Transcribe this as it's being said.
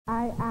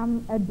I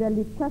am a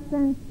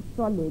deliquescent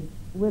solid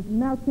with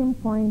melting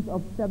point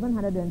of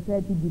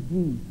 730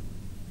 degrees.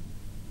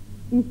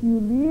 If you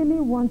really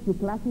want to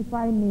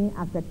classify me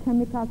as a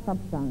chemical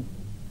substance,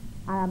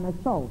 I am a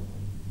salt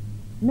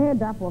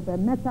made up of a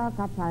metal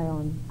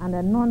cation and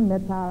a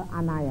non-metal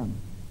anion.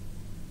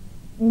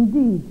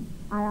 Indeed,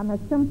 I am a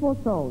simple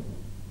salt,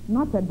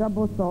 not a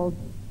double salt,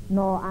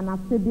 nor an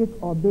acidic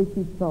or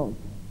basic salt.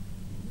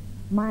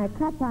 My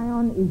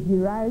cation is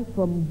derived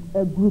from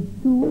a group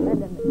 2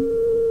 element.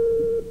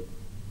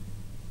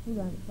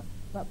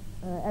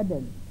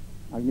 Eden.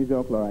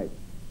 Magnesium chloride.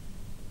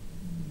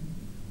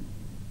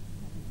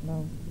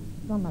 No,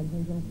 it's not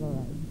magnesium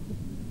chloride.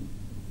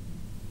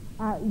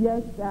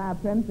 Yes,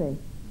 Prempeh.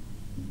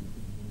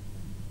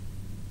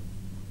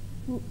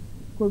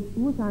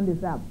 Whose hand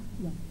is up?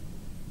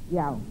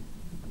 Yeah.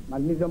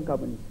 Magnesium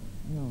carbonate.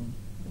 No.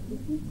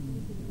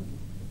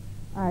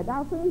 All right,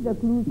 I'll finish the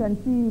clues and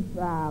see if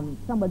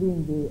somebody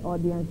in the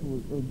audience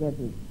will get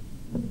it.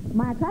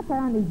 My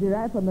cation is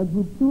derived from a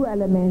group 2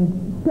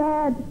 element,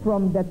 third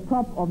from the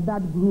top of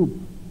that group.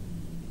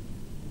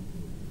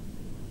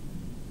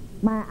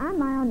 My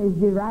anion is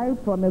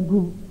derived from a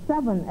group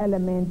 7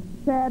 element,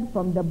 third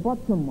from the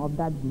bottom of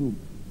that group.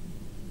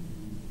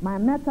 My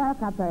metal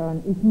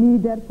cation is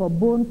needed for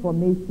bone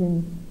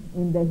formation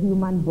in the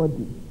human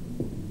body.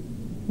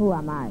 Who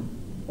am I?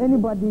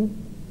 Anybody?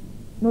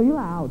 No, you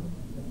are out.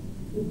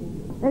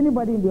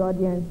 Anybody in the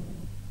audience?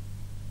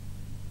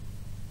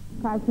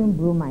 Calcium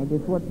bromide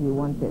is what we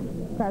wanted.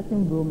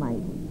 Calcium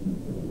bromide.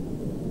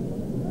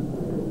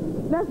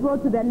 Let's go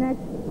to the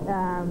next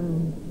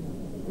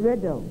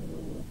riddle.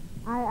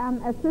 I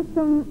am a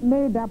system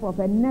made up of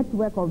a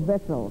network of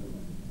vessels.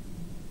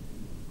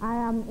 I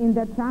am in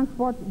the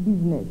transport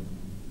business.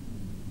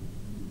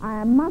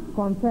 I must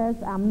confess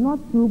I'm not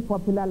too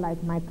popular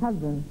like my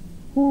cousin,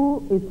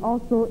 who is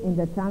also in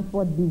the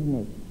transport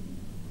business.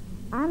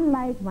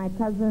 Unlike my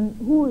cousin,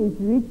 who is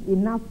rich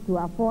enough to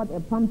afford a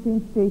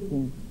pumping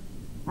station,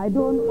 I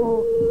don't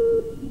owe...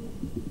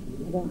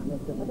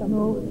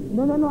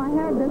 No, I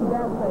heard this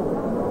bell first.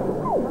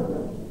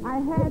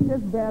 I heard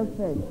this bell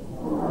first.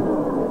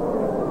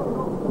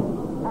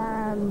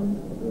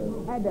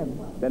 Adam.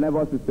 The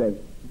nervous system.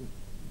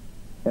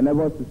 The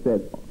nervous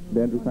system.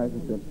 The endocrine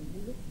system.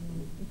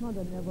 It's not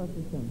the nervous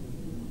system.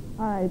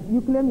 All right,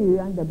 you claim you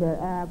rang the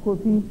bell.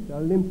 Kofi. The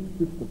lymph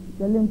system.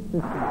 The lymph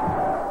system.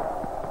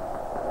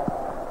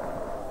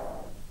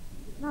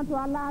 Now to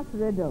our last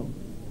riddle.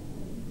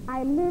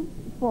 I lived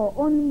for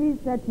only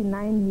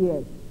 39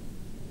 years,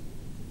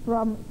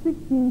 from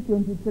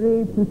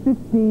 1623 to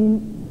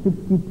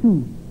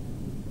 1662.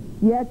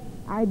 Yet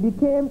I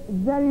became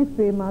very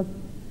famous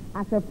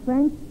as a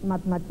French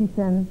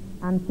mathematician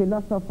and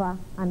philosopher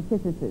and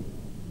physicist.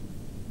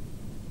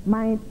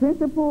 My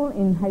principal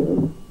in high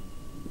school.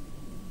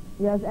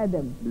 Yes,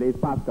 Adam. Blaise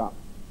Pascal.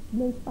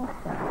 Blaise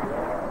Pascal.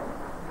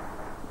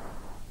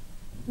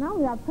 Now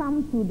we have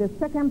come to the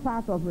second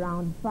part of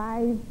round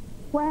 5,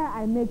 where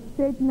I make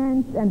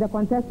statements and the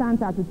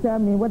contestants are to tell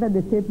me whether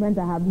the statement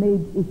I have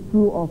made is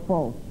true or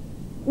false.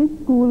 Each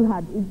school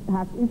has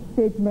its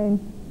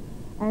statement,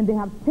 and they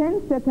have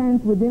 10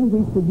 seconds within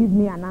which to give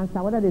me an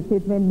answer whether the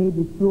statement made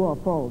is true or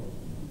false.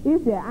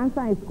 If the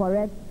answer is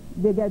correct,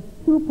 they get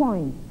 2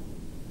 points.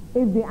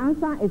 If the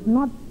answer is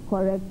not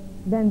correct,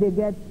 then they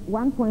get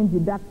 1 point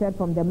deducted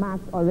from the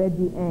marks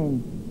already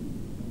earned.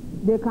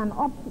 They can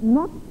opt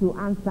not to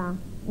answer,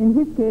 in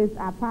which case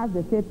I pass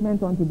the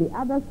statement on to the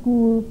other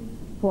school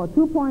for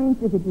 2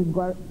 points if it is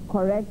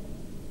correct.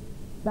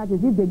 That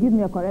is, if they give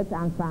me a correct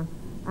answer,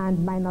 and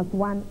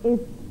 -1 if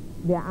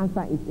their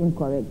answer is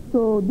incorrect.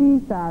 So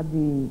these are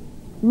the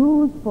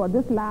rules for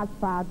this last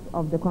part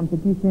of the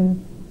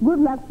competition. Good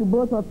luck to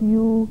both of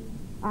you.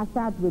 I'll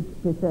start with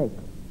Presec.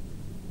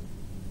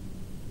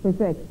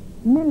 Presec,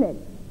 millet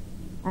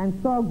and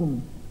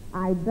sorghum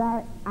are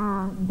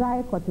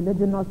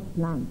dicotyledonous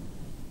plants.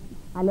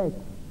 Alex?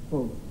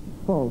 False.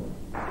 False.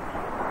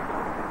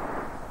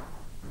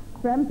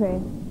 Prempeh,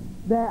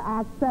 there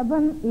are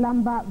 7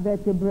 lumbar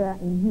vertebrae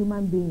in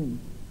human beings.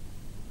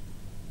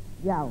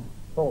 Yao?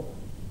 False.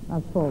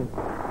 That's false.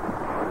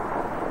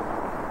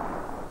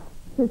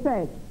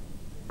 Presec,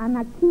 an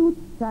acute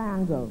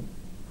triangle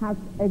has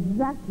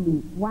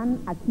exactly 1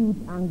 acute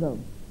angle.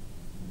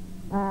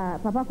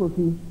 Papa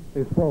Kofi?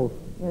 It's false.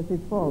 Yes,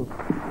 it's false.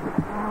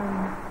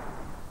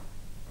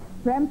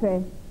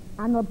 Prempeh,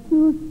 an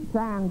obtuse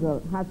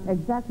triangle has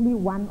exactly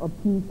 1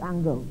 obtuse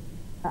angle.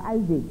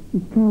 Isaac?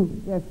 It's true.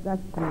 Yes,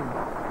 that's true.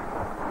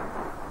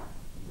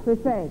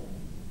 Presec,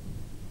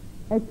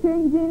 a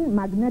changing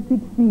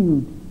magnetic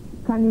field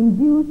can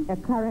induce a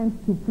current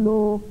to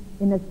flow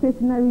in a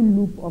stationary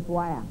loop of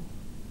wire.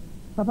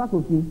 Papa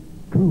Kofi?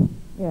 True.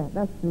 Yeah,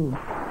 that's true.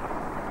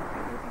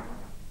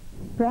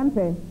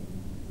 Prempeh,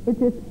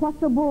 it is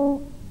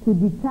possible to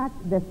detach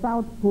the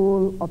south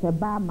pole of a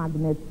bar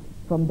magnet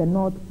from the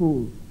north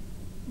pole.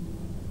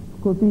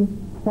 Kofi?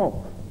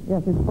 False.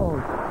 Yes, it's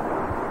false.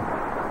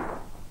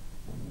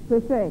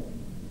 Presec,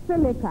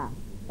 silica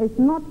is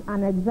not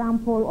an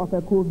example of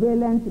a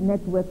covalent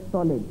network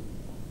solid.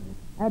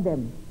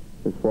 Adam.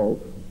 It's false.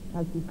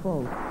 That is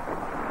false.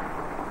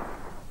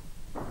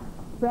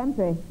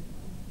 Prempeh,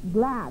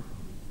 glass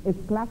is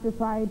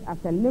classified as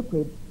a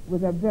liquid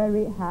with a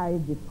very high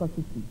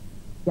viscosity.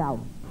 Yeah.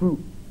 True.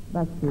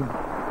 That's true.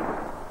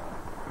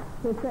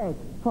 Presec,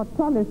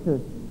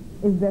 photolysis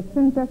is the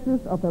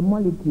synthesis of a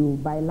molecule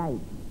by light.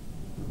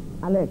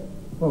 Alex?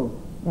 False.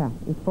 Yeah,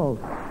 it's false.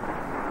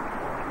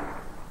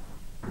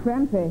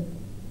 Prempeh,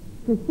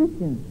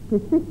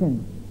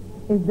 precision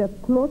is the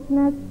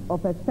closeness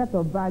of a set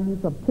of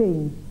values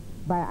obtained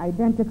by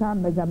identical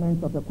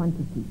measurements of a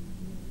quantity.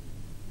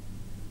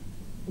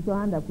 It's your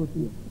hand up,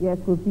 Kofi. Yes,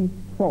 Kofi.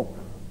 False.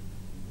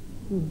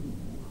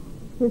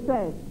 He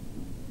says,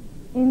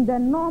 in the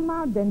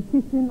normal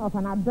dentition of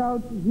an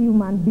adult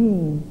human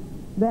being,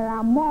 there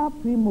are more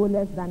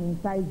premolars than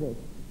incisors.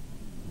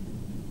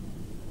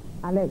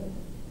 Alex?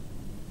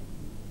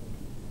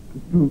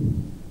 It's true.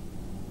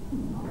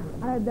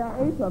 There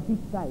are 8 of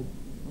each side.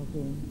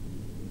 Okay.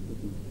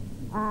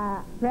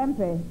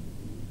 Prempeh,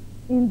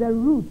 in the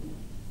root,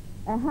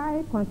 a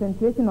high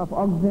concentration of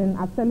oxygen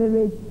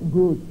accelerates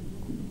growth.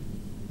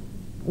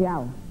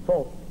 Yeah.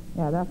 False.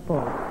 Yeah, that's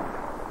false.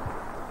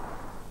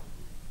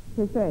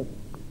 He said,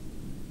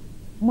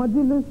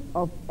 modulus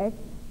of x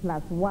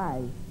plus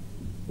y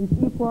is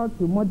equal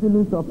to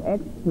modulus of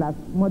x plus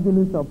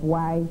modulus of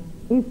y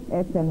if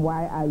x and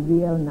y are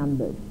real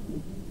numbers.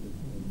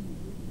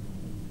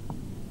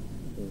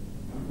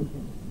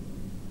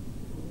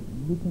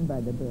 Beaten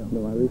by the bell.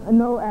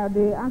 No,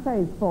 the answer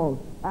is false.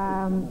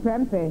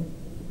 Prempeh,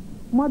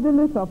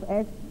 modulus of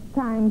x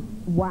times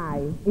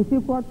y is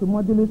equal to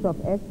modulus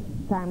of x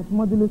times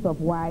modulus of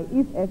y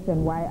if x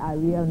and y are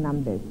real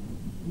numbers.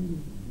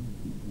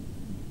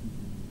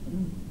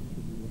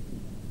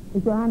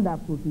 Is your hand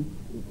up, Kofi?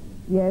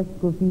 Yes,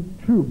 Kofi.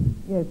 True.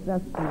 Yes,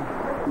 that's true.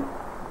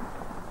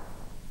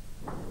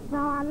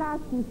 Now our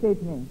last 2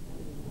 statements.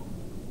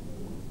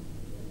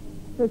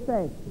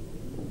 Presec,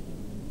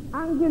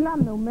 angular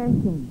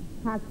momentum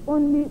has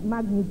only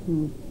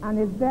magnitude and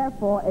is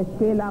therefore a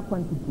scalar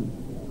quantity.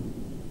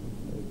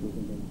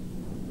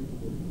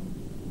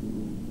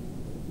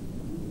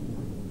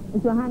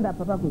 Is your hand up,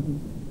 Papa Kofi?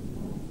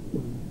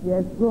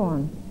 Yes, go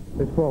on.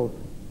 It's false.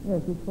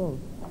 Yes, it's false.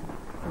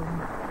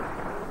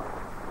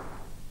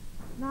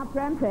 Now,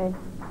 Prempeh,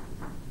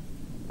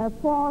 a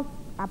force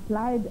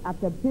applied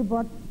at a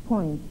pivot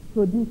point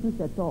produces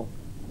a torque.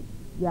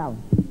 Yeah.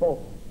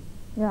 False.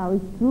 Yeah,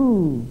 it's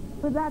true.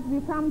 So that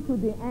we come to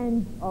the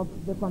end of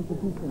the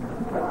competition.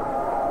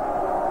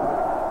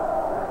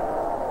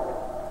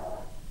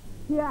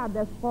 Here are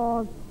the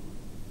scores.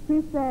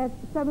 Presec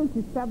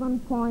 77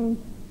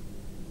 points,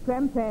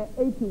 Prempeh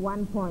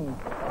 81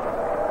 points.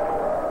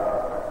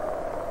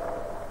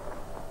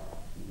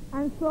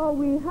 And so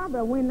we have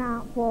a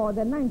winner for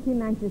the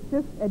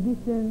 1996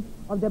 edition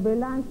of the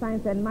Brilliant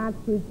Science and Math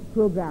Quiz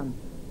program.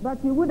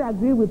 But you would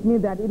agree with me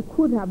that it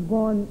could have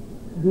gone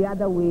the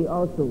other way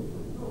also.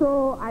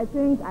 So I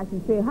think I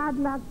should say hard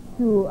luck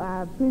to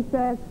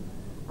Presec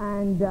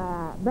and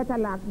better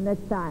luck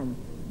next time.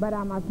 But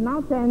I must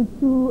now turn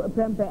to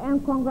Prempeh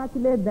and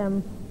congratulate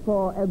them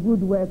for a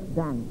good work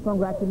done.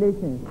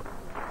 Congratulations.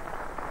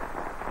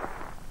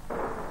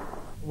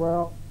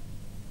 Well,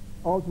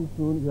 all too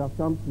soon we have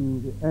come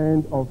to the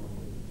end of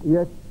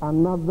yet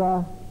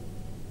another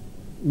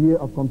year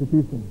of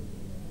competition.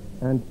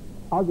 And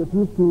as the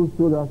 2 schools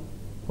told us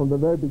from the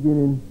very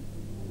beginning,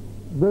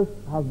 this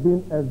has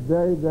been a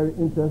very, very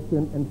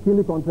interesting and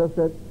keenly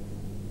contested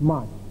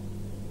match.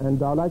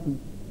 And I'd like to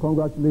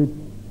congratulate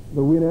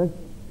the winners,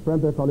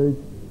 Prempeh College,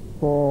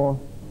 for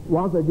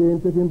once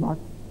again taking back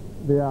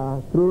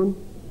their throne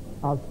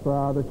as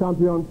the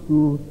champion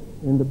school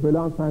in the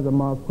Brilliant Science and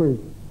Math Quiz.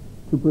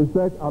 To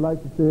Presec, I'd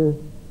like to say,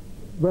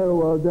 very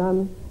well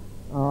done,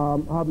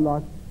 hard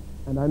luck,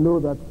 and I know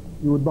that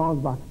you would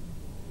bounce back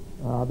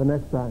the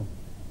next time.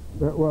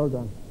 Very well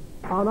done.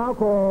 I'll now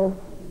call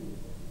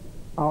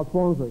our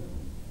sponsors,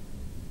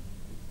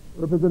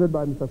 represented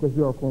by Mr. Kwesi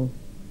Okun,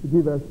 to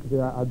give us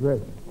their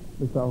address.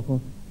 Mr.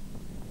 Okun.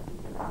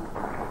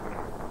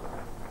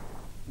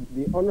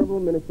 The Honorable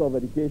Minister of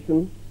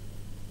Education,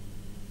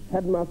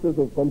 headmasters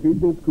of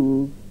computing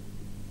schools,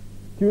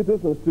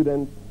 tutors and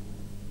students,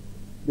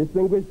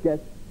 distinguished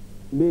guests,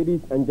 ladies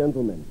and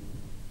gentlemen.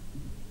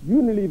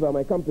 Unilever,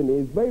 my company,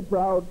 is very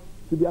proud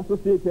to be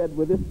associated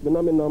with this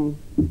phenomenon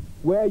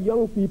where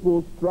young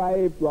people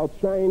strive to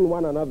outshine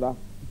one another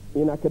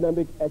in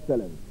academic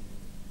excellence.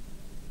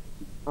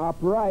 Our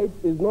pride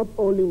is not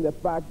only in the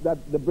fact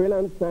that the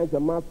Brilliant Science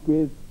and Math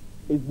Quiz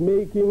is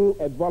making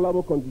a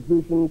valuable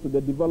contribution to the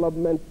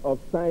development of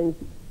science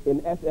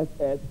in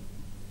SSS,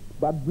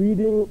 but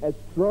breeding a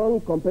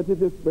strong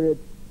competitive spirit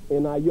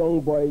in our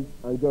young boys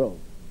and girls.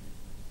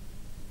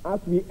 As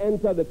we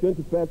enter the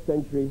 21st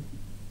century,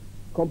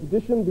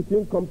 competition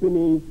between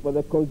companies for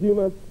the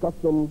consumer's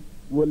custom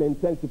will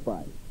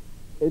intensify.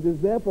 It is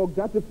therefore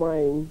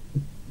gratifying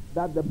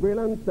that the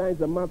Brilliant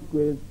Science and Math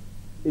Quiz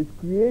is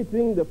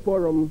creating the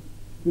forum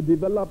to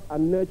develop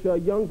and nurture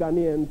young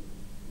Ghanaians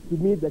to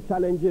meet the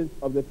challenges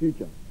of the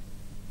future.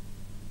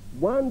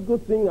 One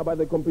good thing about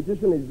the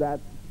competition is that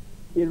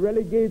it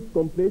relegates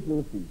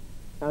complacency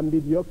and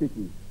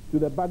mediocrity to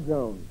the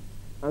background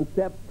and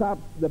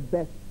taps the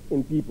best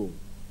in people.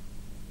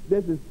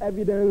 This is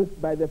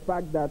evidenced by the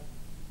fact that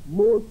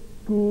most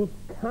schools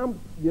camp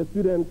their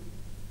students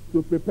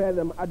to prepare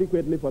them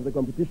adequately for the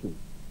competition.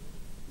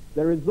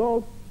 The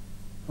results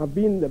have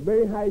been the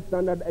very high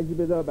standard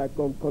exhibited by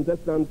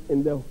contestants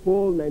in the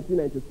whole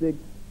 1996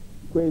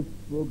 quiz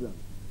program.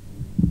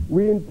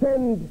 We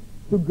intend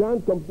to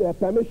grant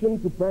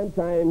permission to Prime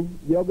Time,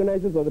 the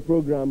organizers of the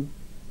program,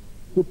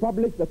 to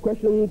publish the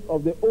questions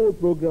of the old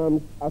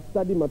programs as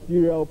study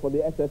material for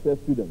the SSS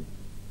students.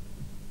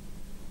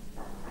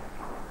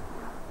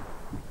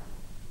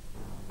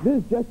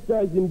 This gesture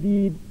is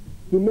indeed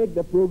to make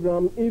the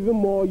program even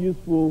more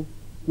useful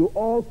to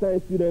all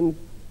science students,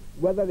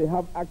 whether they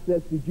have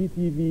access to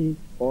GTV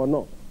or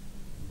not.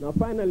 Now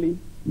finally,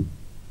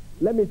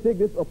 let me take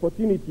this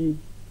opportunity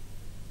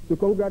to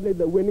congratulate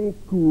the winning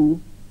school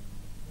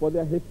for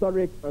their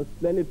historic and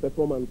splendid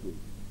performances.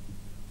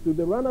 To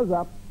the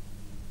runners-up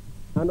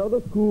and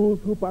other schools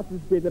who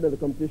participated in the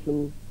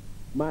competition,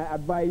 my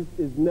advice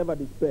is never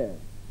despair.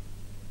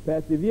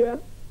 Persevere,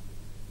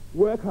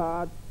 work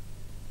hard,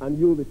 and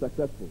you'll be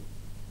successful.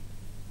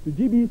 To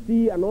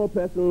GBC and all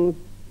persons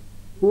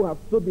who have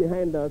stood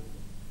behind us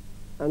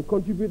and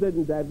contributed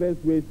in diverse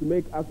ways to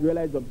make us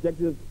realize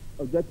objectives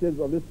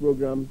of this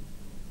program,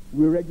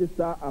 we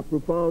register our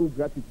profound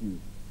gratitude.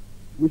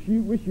 Wish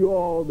you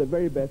all the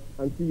very best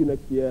and see you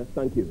next year.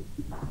 Thank you.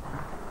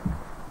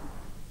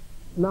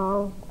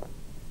 Now,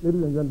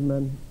 ladies and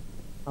gentlemen,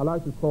 I'd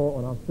like to call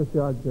on our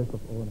special guest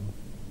of honor,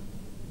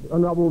 the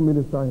Honorable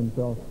Minister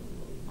himself,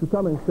 to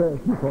come and share a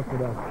few thoughts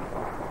with us.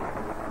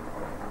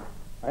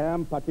 I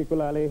am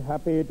particularly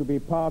happy to be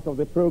part of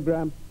the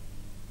program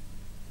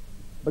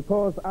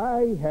because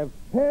I have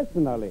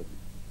personally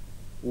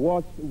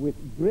watched with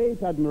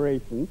great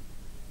admiration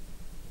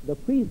the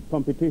quiz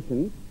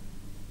competition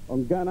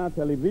on Ghana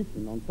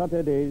television on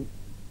Saturdays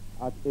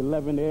at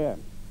 11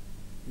 a.m.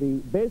 The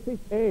basic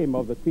aim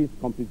of the quiz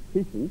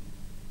competition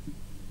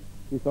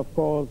is, of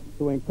course,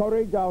 to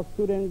encourage our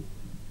students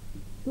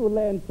to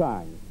learn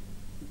science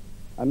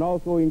and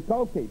also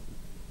inculcate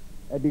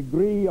a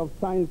degree of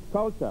science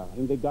culture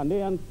in the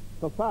Ghanaian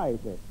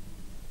society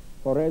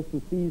for us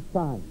to see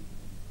science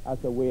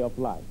as a way of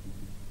life.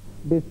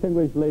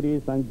 Distinguished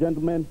ladies and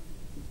gentlemen,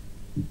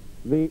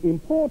 the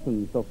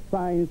importance of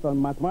science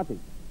and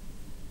mathematics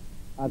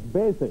as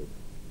basis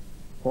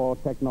for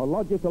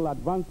technological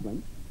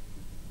advancement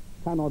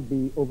cannot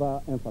be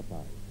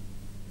overemphasized.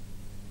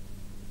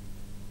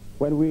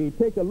 When we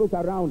take a look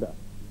around us,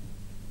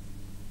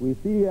 we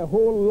see a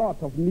whole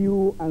lot of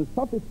new and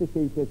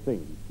sophisticated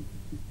things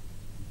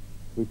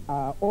which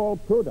are all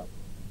products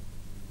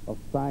of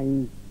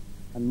science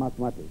and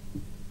mathematics.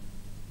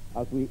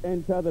 As we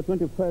enter the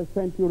 21st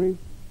century,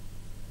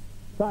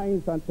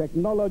 science and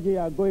technology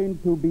are going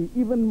to be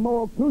even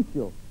more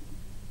crucial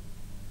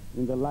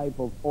in the life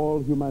of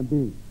all human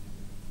beings.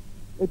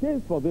 It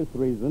is for this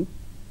reason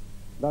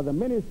that the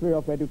Ministry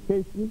of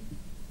Education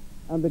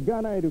and the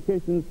Ghana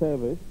Education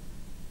Service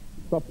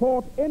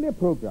support any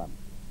program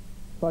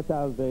such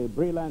as the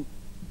brilliant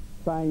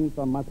Science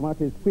and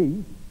Mathematics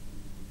quiz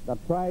that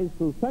tries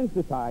to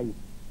sensitize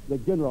the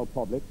general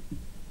public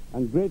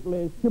and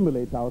greatly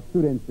stimulate our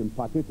students in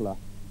particular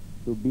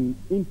to be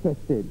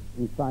interested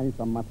in science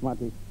and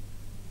mathematics,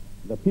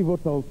 the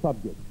pivotal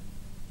subject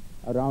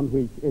around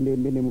which any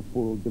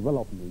meaningful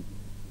development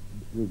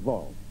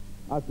revolves.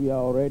 As we are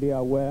already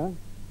aware,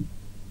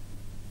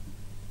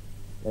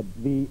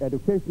 the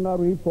educational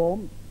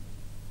reform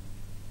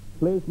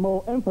place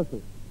more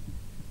emphasis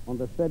on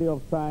the study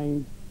of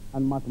science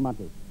and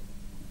mathematics.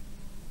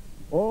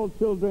 All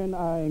children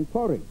are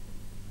encouraged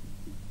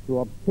to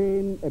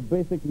obtain a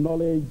basic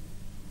knowledge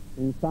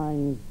in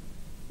science,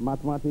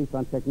 mathematics,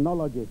 and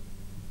technology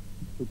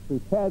to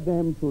prepare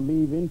them to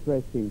live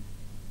interesting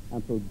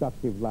and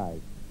productive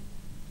lives.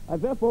 I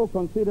therefore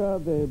consider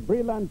the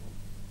brilliant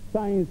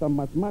Science and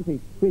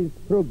Mathematics quiz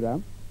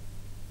program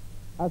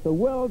as a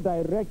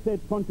well-directed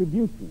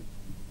contribution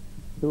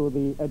to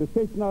the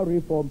educational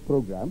reform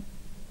program,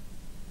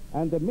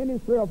 and the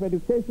Ministry of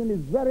Education is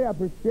very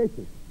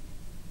appreciative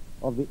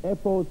of the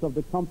efforts of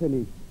the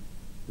company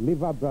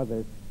Lever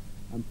Brothers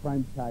and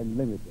Prime Time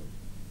Limited.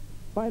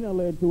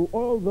 Finally, to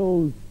all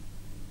those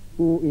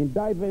who in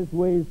diverse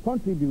ways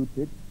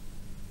contributed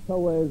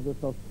towards the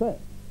success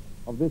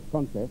of this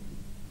contest,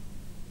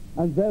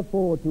 and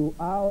therefore to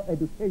our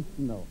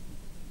educational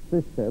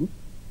system,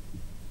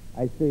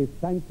 I say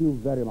thank you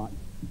very much,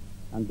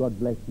 and God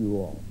bless you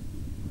all.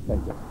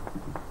 Thank you.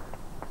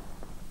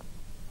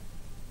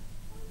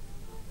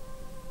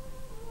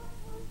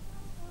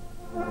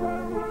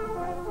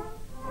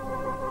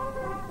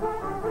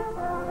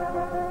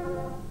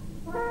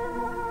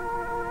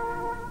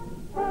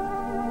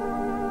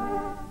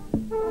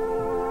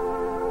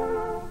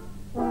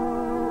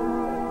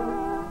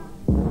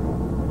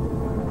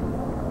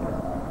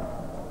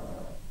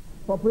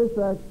 For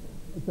Presec,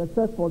 a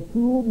success for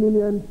 2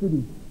 million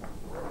students.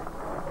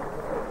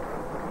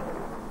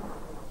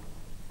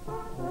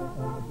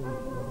 It's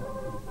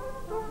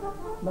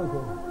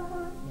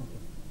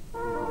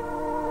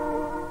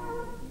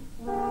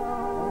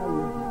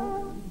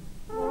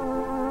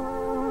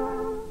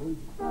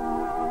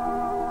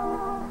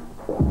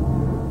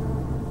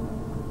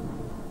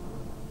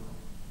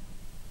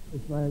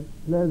my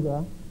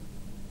pleasure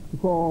to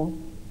call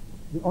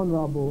the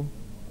Honorable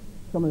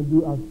to come and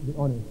do us the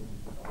honors.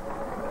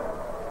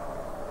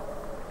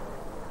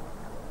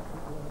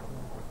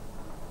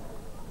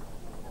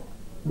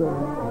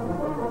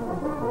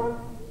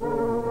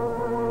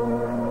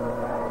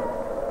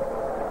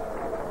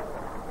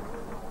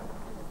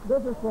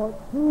 This is for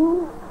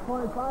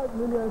 2.5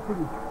 million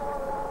cities.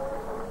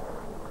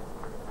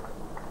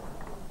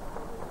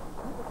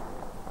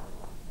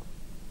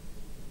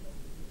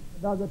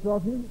 That's a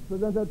trophy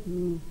presented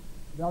to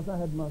the outside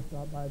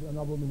headmaster by the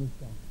Honorable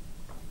Minister.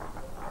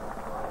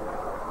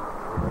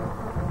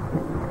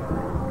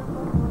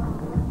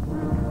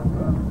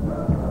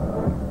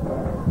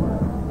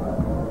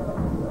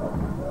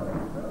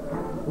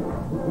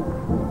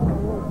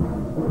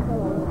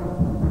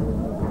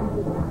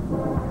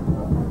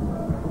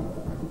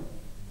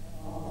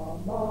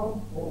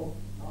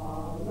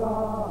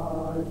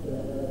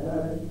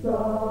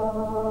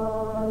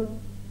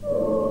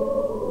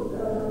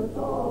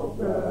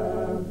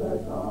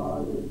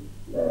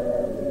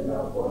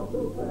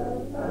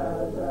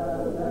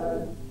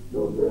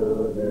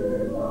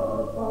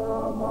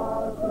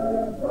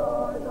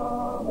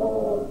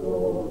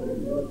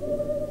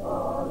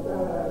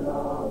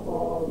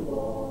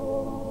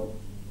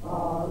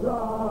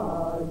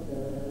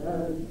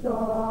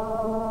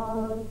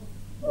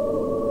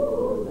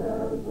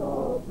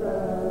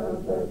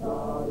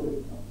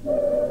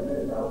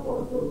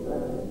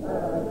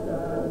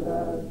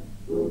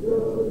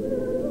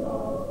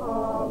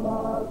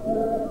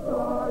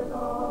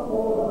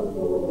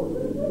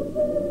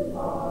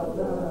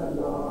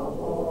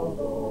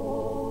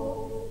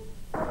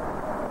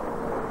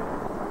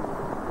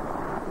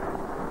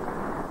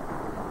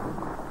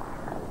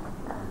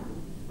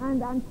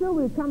 And until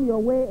we come your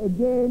way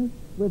again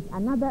with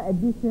another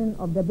edition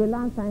of the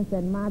Brilliant Science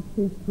and Maths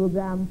Quiz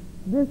program,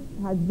 this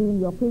has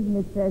been your quiz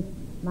mistress,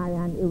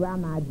 Marian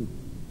Iramadi.